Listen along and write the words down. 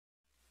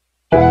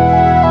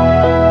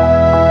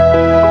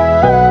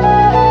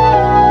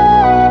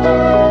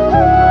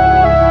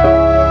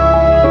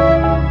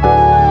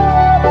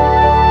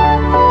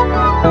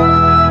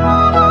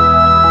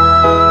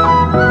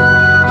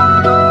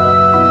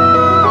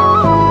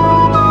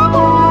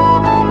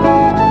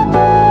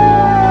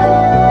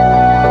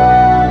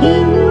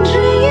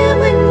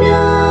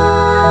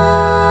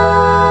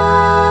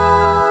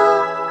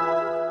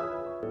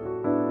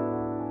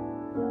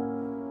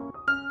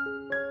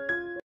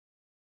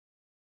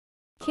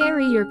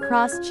Carry your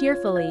cross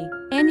cheerfully.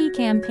 Any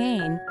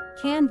campaign,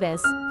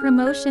 canvass,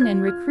 promotion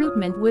and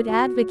recruitment would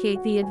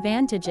advocate the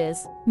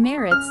advantages,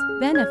 merits,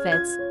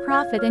 benefits,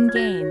 profit and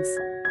gains.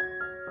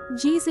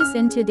 Jesus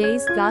in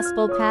today's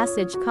gospel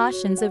passage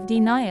cautions of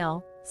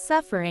denial,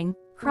 suffering,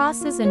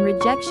 crosses and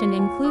rejection,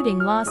 including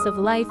loss of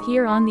life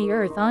here on the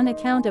earth on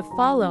account of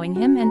following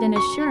him, and an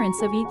assurance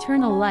of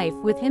eternal life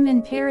with him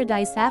in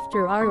paradise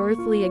after our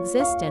earthly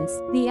existence,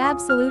 the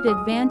absolute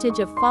advantage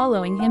of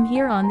following him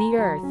here on the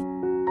earth.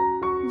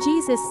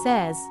 Jesus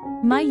says,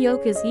 "My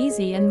yoke is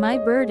easy and my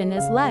burden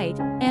is light."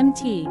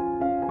 Mt.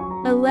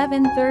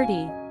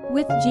 11:30.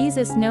 With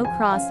Jesus no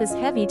cross is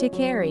heavy to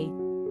carry.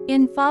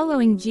 In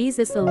following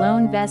Jesus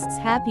alone vests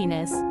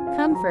happiness,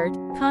 comfort,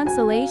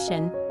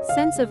 consolation,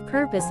 sense of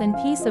purpose and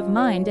peace of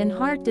mind and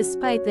heart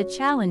despite the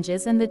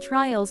challenges and the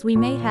trials we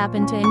may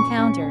happen to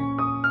encounter.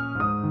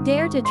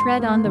 Dare to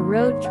tread on the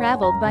road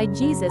traveled by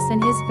Jesus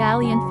and his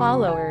valiant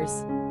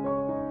followers.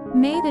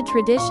 May the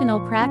traditional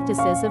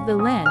practices of the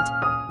Lent,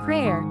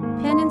 prayer,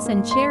 penance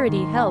and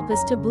charity help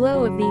us to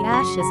blow of the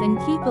ashes and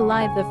keep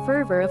alive the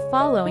fervor of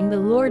following the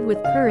Lord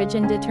with courage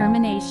and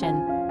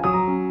determination.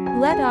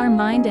 Let our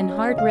mind and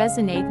heart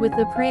resonate with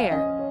the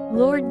prayer,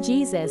 "Lord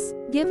Jesus,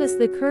 give us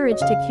the courage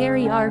to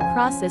carry our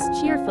crosses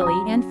cheerfully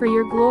and for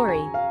your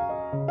glory."